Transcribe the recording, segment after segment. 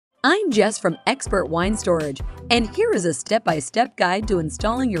I'm Jess from Expert Wine Storage, and here is a step-by-step guide to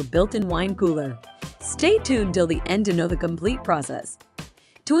installing your built-in wine cooler. Stay tuned till the end to know the complete process.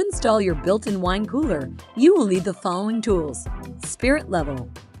 To install your built-in wine cooler, you will need the following tools: spirit level,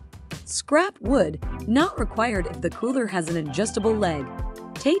 scrap wood, not required if the cooler has an adjustable leg,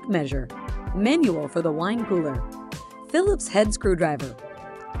 tape measure, manual for the wine cooler, Phillips head screwdriver.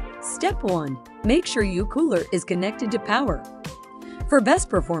 Step 1. Make sure your cooler is connected to power. For best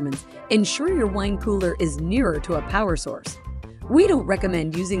performance, ensure your wine cooler is nearer to a power source. We don't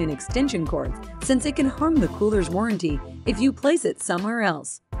recommend using an extension cord since it can harm the cooler's warranty if you place it somewhere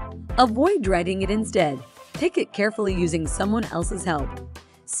else. Avoid dragging it instead. Pick it carefully using someone else's help.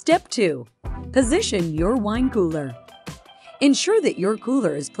 Step 2. Position your wine cooler. Ensure that your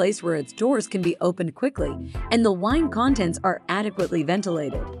cooler is placed where its doors can be opened quickly and the wine contents are adequately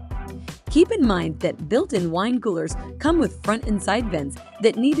ventilated. Keep in mind that built-in wine coolers come with front and side vents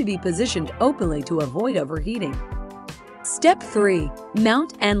that need to be positioned openly to avoid overheating. Step 3.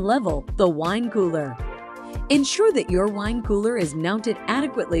 Mount and level the wine cooler. Ensure that your wine cooler is mounted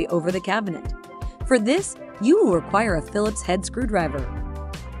adequately over the cabinet. For this, you will require a Phillips head screwdriver.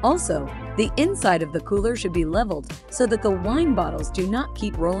 Also, the inside of the cooler should be leveled so that the wine bottles do not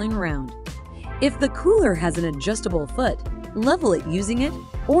keep rolling around. If the cooler has an adjustable foot, level it using it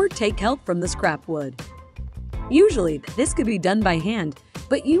or take help from the scrap wood. Usually, this could be done by hand,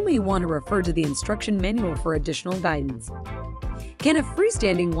 but you may want to refer to the instruction manual for additional guidance. Can a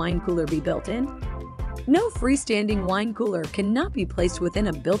freestanding wine cooler be built in? No freestanding wine cooler cannot be placed within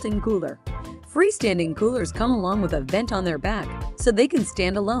a built-in cooler. Freestanding coolers come along with a vent on their back so they can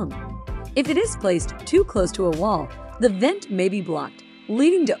stand alone. If it is placed too close to a wall, the vent may be blocked,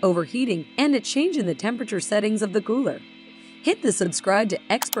 leading to overheating and a change in the temperature settings of the cooler. Hit the subscribe to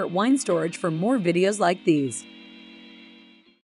Expert Wine Storage for more videos like these.